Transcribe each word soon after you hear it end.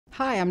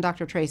Hi, I'm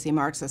Dr. Tracey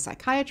Marks, a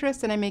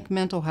psychiatrist, and I make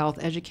mental health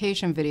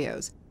education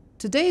videos.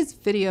 Today's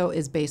video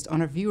is based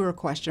on a viewer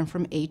question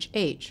from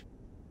HH.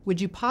 Would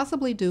you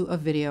possibly do a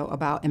video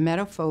about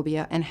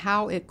emetophobia and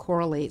how it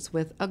correlates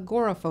with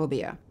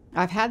agoraphobia?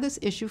 I've had this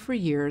issue for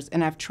years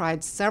and I've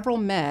tried several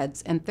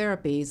meds and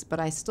therapies, but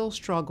I still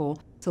struggle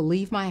to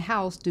leave my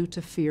house due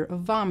to fear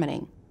of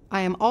vomiting.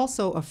 I am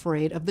also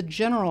afraid of the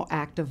general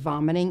act of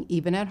vomiting,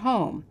 even at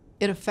home.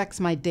 It affects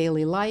my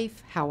daily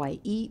life, how I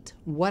eat,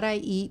 what I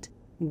eat,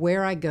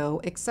 where I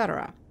go,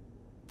 etc.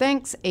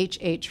 Thanks,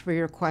 HH, for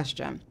your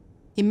question.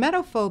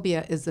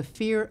 Emetophobia is the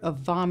fear of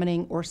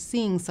vomiting or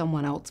seeing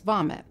someone else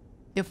vomit.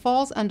 It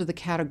falls under the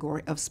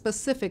category of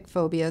specific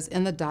phobias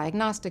in the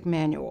diagnostic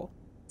manual.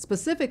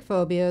 Specific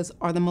phobias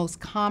are the most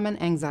common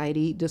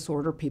anxiety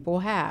disorder people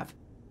have.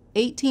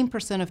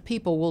 18% of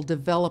people will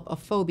develop a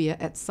phobia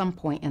at some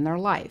point in their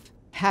life.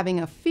 Having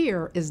a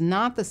fear is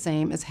not the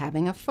same as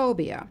having a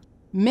phobia.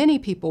 Many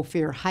people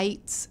fear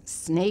heights,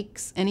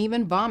 snakes, and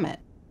even vomit.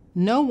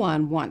 No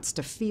one wants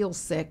to feel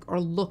sick or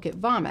look at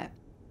vomit.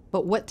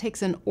 But what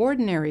takes an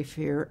ordinary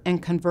fear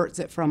and converts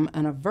it from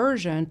an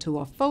aversion to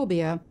a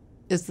phobia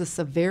is the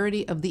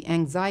severity of the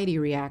anxiety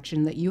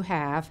reaction that you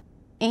have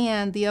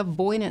and the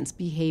avoidance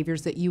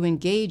behaviors that you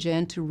engage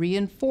in to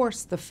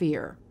reinforce the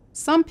fear.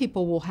 Some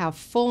people will have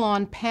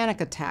full-on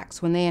panic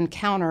attacks when they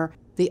encounter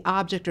the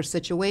object or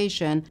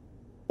situation,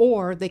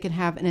 or they can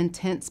have an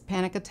intense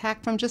panic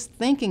attack from just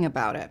thinking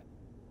about it.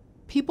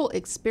 People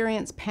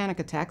experience panic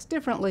attacks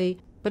differently,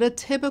 but a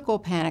typical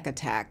panic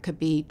attack could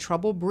be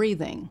trouble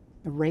breathing,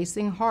 a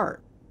racing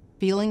heart,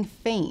 feeling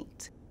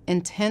faint,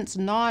 intense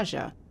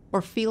nausea,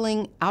 or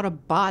feeling out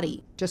of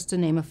body, just to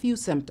name a few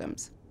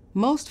symptoms.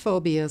 Most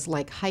phobias,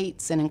 like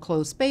heights and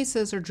enclosed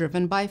spaces, are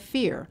driven by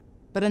fear,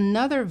 but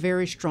another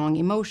very strong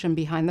emotion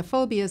behind the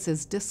phobias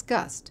is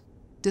disgust.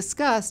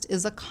 Disgust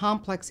is a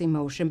complex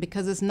emotion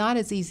because it's not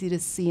as easy to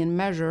see and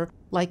measure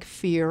like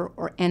fear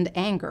and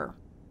anger.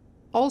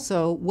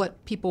 Also,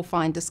 what people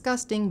find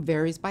disgusting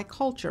varies by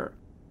culture.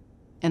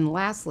 And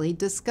lastly,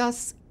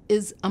 disgust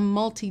is a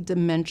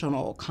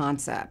multidimensional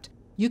concept.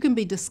 You can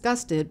be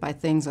disgusted by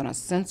things on a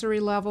sensory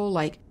level,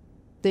 like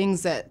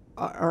things that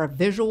are a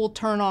visual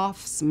turnoff,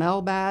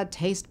 smell bad,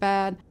 taste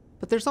bad,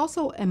 but there's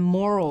also a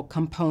moral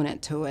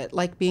component to it,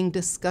 like being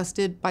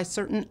disgusted by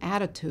certain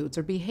attitudes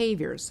or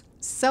behaviors.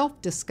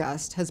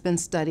 Self-disgust has been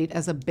studied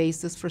as a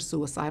basis for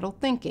suicidal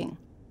thinking.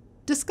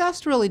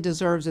 Disgust really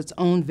deserves its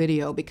own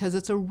video because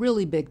it's a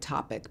really big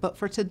topic, but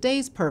for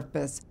today's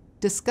purpose,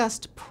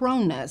 disgust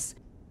proneness,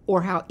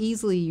 or how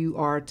easily you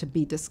are to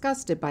be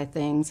disgusted by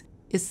things,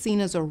 is seen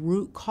as a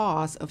root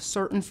cause of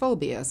certain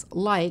phobias,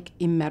 like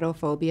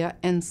emetophobia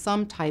and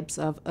some types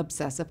of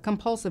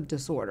obsessive-compulsive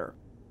disorder.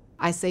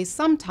 I say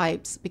some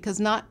types because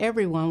not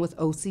everyone with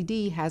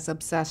OCD has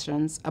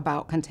obsessions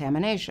about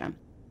contamination.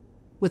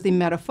 With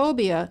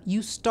emetophobia,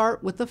 you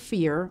start with a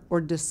fear or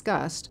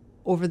disgust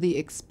over the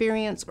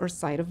experience or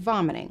sight of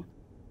vomiting.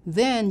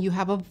 Then you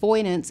have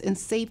avoidance and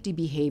safety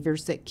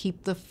behaviors that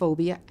keep the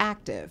phobia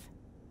active.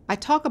 I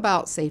talk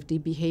about safety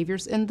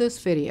behaviors in this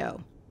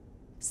video.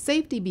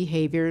 Safety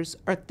behaviors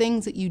are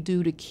things that you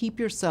do to keep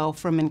yourself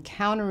from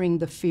encountering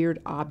the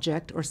feared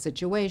object or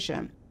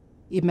situation.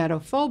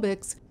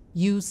 Emetophobics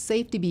use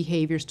safety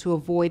behaviors to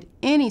avoid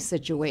any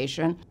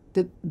situation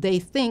that they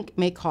think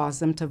may cause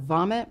them to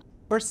vomit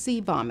or see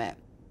vomit.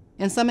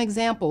 And some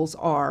examples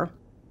are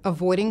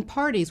avoiding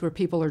parties where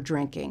people are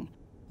drinking.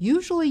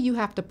 Usually you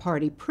have to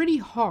party pretty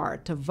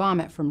hard to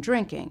vomit from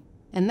drinking,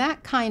 and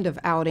that kind of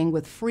outing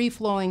with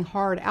free-flowing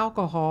hard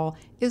alcohol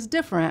is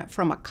different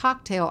from a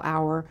cocktail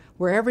hour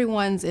where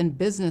everyone's in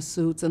business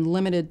suits and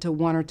limited to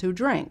 1 or 2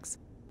 drinks.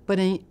 But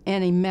an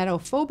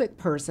emetophobic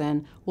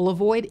person will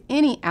avoid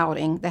any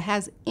outing that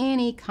has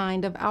any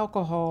kind of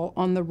alcohol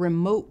on the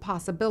remote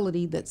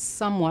possibility that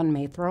someone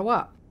may throw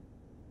up.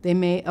 They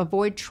may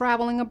avoid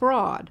traveling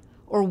abroad,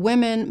 or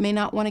women may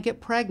not want to get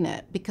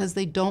pregnant because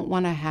they don't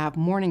want to have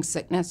morning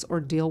sickness or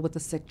deal with a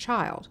sick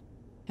child.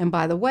 And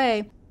by the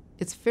way,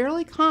 it's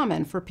fairly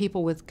common for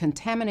people with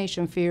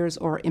contamination fears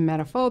or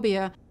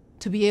emetophobia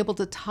to be able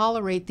to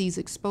tolerate these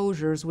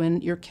exposures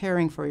when you're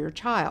caring for your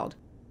child.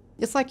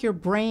 It's like your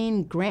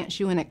brain grants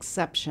you an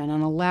exception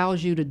and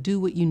allows you to do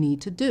what you need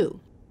to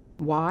do.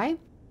 Why?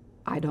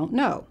 I don't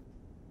know.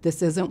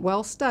 This isn't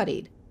well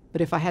studied,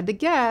 but if I had to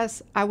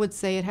guess, I would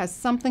say it has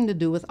something to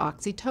do with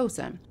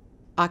oxytocin.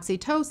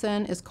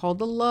 Oxytocin is called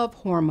the love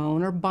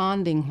hormone or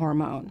bonding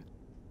hormone.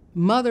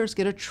 Mothers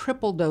get a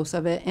triple dose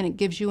of it, and it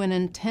gives you an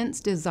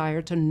intense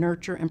desire to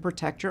nurture and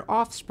protect your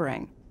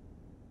offspring.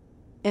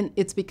 And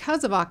it's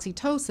because of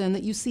oxytocin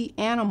that you see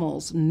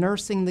animals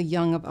nursing the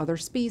young of other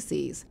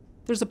species.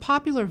 There's a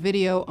popular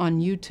video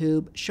on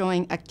YouTube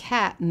showing a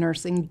cat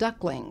nursing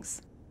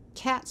ducklings.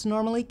 Cats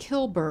normally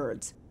kill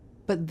birds,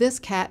 but this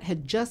cat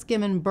had just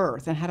given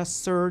birth and had a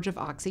surge of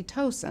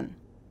oxytocin.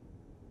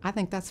 I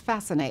think that's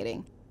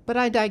fascinating, but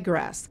I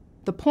digress.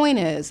 The point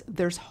is,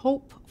 there's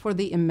hope for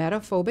the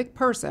emetophobic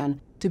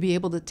person to be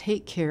able to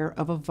take care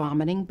of a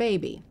vomiting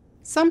baby.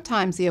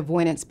 Sometimes the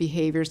avoidance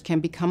behaviors can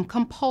become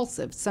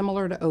compulsive,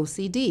 similar to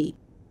OCD.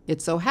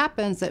 It so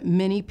happens that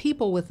many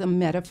people with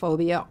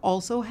emetophobia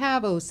also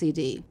have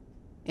OCD.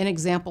 An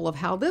example of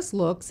how this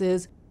looks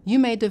is you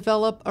may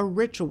develop a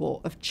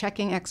ritual of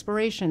checking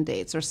expiration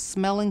dates or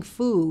smelling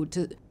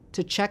food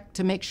to check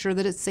to make sure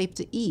that it's safe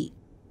to eat.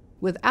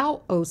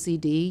 Without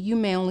OCD, you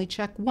may only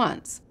check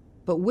once,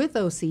 but with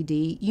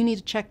OCD, you need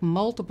to check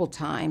multiple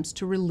times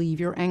to relieve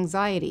your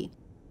anxiety.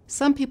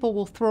 Some people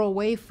will throw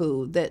away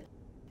food that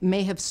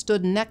may have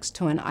stood next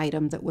to an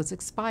item that was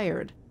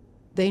expired.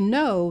 They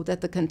know that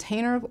the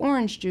container of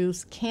orange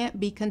juice can't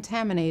be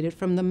contaminated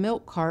from the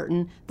milk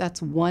carton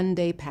that's 1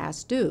 day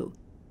past due.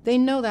 They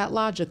know that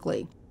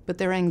logically, but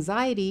their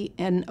anxiety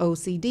and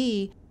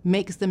OCD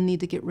makes them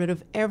need to get rid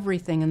of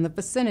everything in the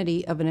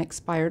vicinity of an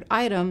expired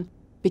item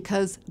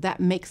because that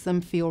makes them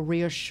feel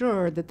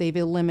reassured that they've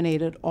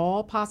eliminated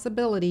all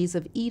possibilities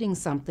of eating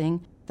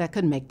something that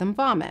could make them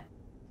vomit.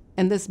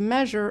 And this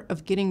measure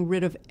of getting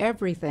rid of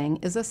everything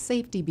is a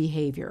safety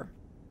behavior.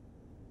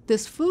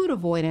 This food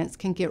avoidance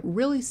can get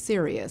really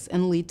serious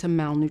and lead to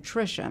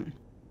malnutrition.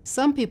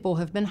 Some people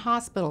have been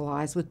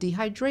hospitalized with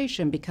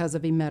dehydration because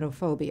of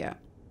emetophobia.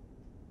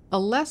 A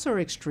lesser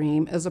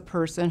extreme is a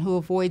person who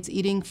avoids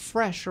eating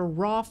fresh or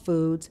raw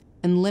foods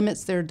and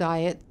limits their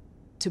diet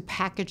to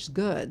packaged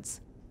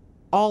goods.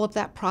 All of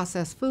that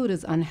processed food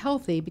is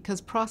unhealthy because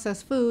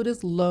processed food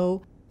is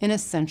low in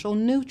essential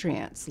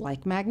nutrients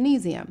like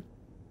magnesium.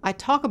 I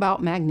talk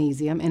about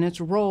magnesium and its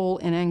role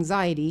in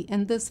anxiety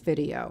in this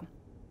video.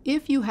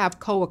 If you have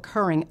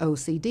co-occurring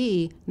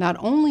OCD, not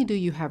only do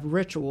you have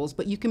rituals,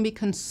 but you can be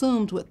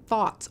consumed with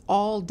thoughts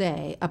all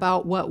day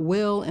about what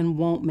will and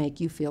won't make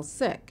you feel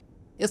sick.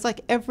 It's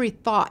like every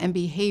thought and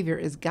behavior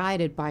is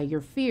guided by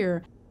your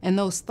fear, and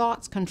those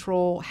thoughts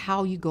control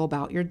how you go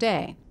about your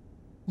day.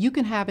 You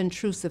can have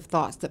intrusive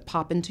thoughts that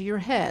pop into your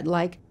head,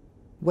 like,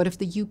 what if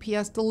the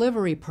UPS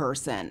delivery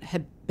person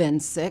had been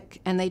sick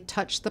and they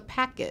touched the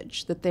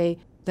package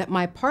that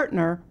my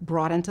partner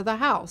brought into the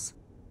house?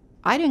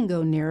 I didn't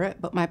go near it,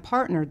 but my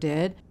partner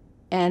did,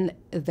 and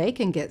they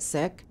can get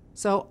sick,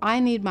 so I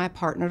need my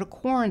partner to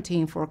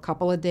quarantine for a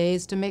couple of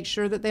days to make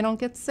sure that they don't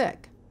get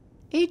sick.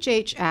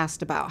 HH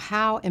asked about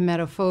how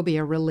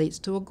emetophobia relates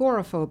to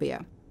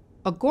agoraphobia.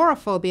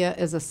 Agoraphobia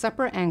is a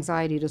separate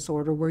anxiety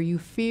disorder where you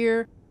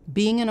fear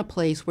being in a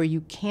place where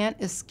you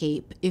can't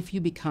escape if you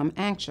become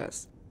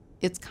anxious.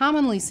 It's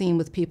commonly seen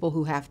with people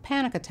who have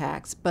panic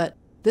attacks, but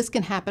this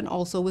can happen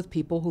also with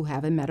people who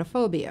have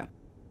emetophobia.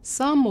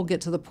 Some will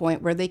get to the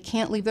point where they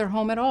can't leave their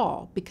home at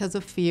all because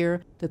of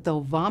fear that they'll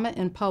vomit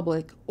in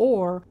public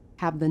or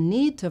have the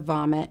need to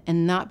vomit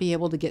and not be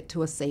able to get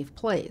to a safe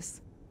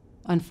place.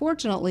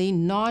 Unfortunately,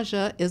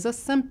 nausea is a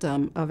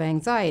symptom of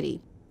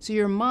anxiety, so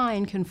your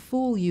mind can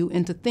fool you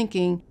into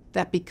thinking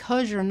that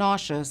because you're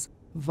nauseous,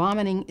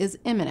 vomiting is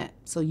imminent,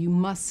 so you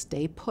must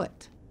stay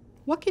put.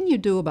 What can you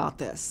do about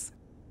this?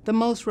 The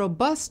most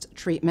robust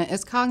treatment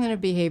is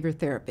cognitive behavior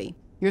therapy.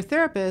 Your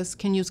therapist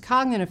can use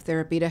cognitive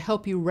therapy to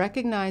help you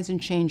recognize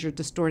and change your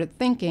distorted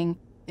thinking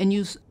and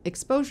use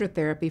exposure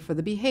therapy for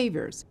the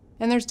behaviors.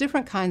 And there's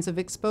different kinds of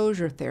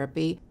exposure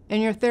therapy,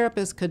 and your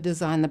therapist could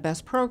design the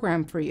best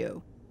program for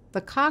you. The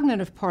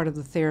cognitive part of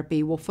the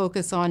therapy will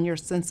focus on your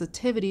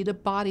sensitivity to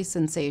body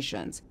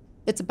sensations.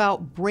 It's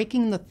about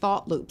breaking the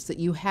thought loops that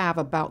you have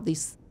about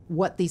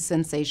what these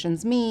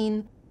sensations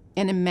mean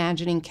and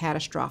imagining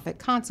catastrophic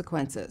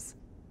consequences.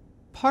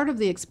 Part of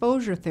the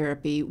exposure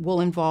therapy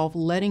will involve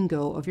letting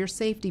go of your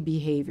safety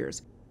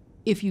behaviors.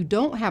 If you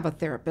don't have a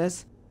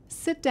therapist,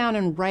 sit down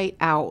and write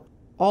out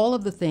all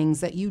of the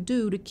things that you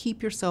do to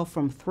keep yourself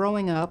from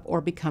throwing up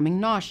or becoming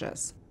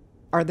nauseous.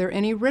 Are there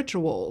any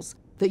rituals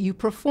that you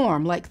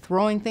perform, like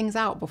throwing things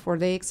out before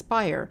they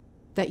expire,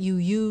 that you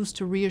use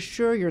to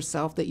reassure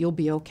yourself that you'll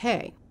be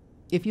okay?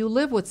 If you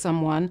live with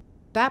someone,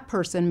 that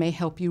person may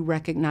help you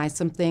recognize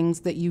some things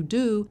that you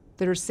do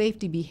that are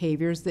safety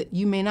behaviors that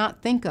you may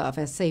not think of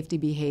as safety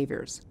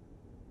behaviors.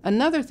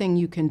 Another thing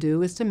you can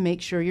do is to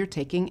make sure you're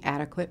taking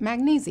adequate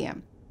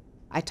magnesium.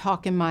 I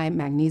talk in my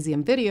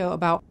magnesium video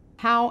about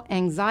how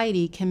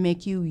anxiety can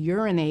make you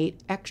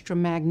urinate extra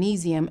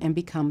magnesium and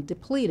become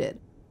depleted.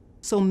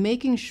 So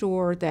making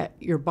sure that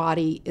your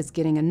body is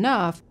getting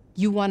enough,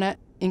 you want to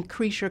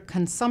increase your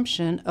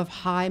consumption of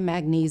high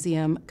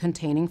magnesium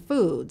containing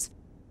foods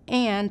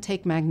and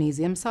take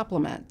magnesium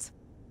supplements.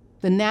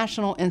 The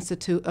National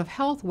Institute of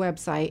Health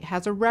website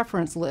has a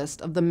reference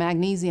list of the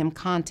magnesium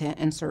content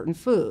in certain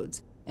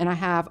foods, and I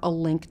have a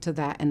link to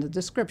that in the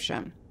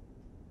description.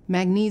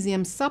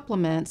 Magnesium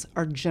supplements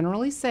are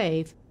generally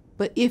safe,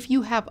 but if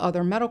you have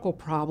other medical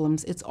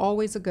problems, it's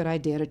always a good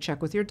idea to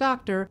check with your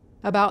doctor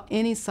about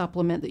any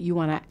supplement that you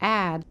want to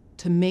add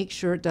to make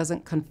sure it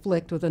doesn't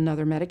conflict with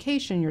another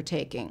medication you're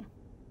taking.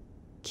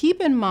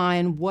 Keep in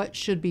mind what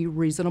should be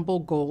reasonable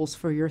goals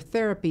for your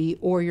therapy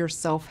or your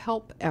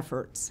self-help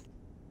efforts.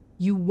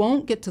 You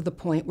won't get to the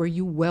point where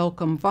you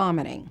welcome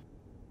vomiting.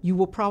 You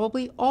will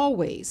probably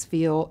always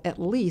feel at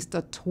least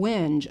a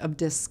twinge of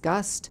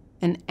disgust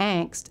and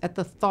angst at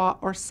the thought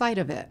or sight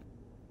of it.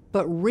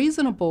 But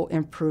reasonable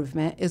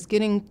improvement is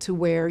getting to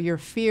where your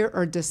fear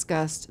or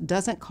disgust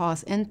doesn't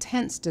cause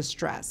intense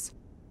distress.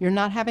 You're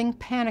not having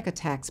panic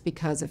attacks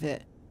because of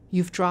it.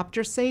 You've dropped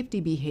your safety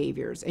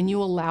behaviors and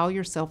you allow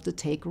yourself to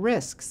take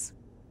risks.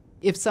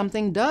 If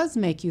something does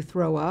make you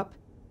throw up,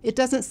 it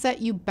doesn't set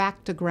you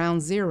back to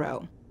ground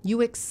zero.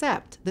 You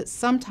accept that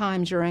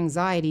sometimes your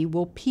anxiety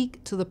will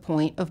peak to the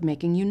point of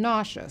making you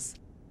nauseous.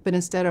 But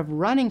instead of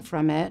running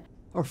from it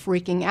or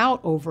freaking out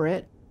over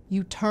it,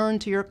 you turn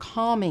to your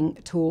calming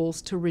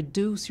tools to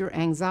reduce your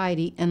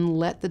anxiety and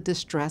let the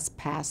distress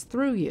pass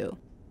through you.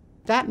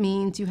 That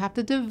means you have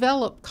to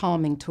develop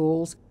calming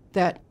tools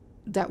that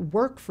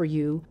work for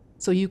you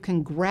so you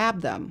can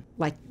grab them,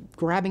 like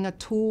grabbing a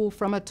tool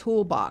from a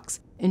toolbox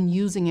and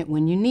using it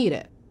when you need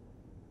it.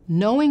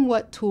 Knowing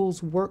what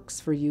tools works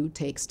for you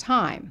takes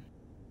time.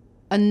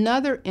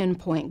 Another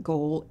endpoint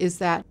goal is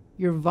that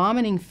your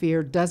vomiting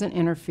fear doesn't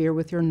interfere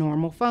with your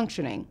normal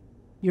functioning.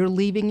 You're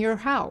leaving your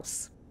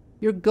house.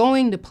 You're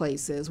going to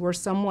places where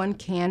someone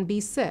can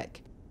be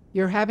sick.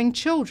 You're having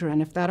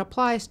children if that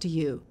applies to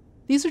you.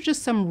 These are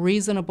just some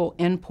reasonable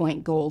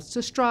endpoint goals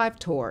to strive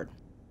toward.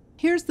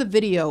 Here's the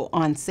video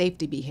on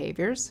safety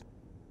behaviors,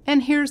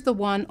 and here's the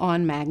one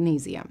on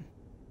magnesium.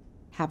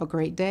 Have a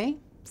great day.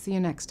 See you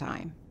next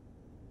time.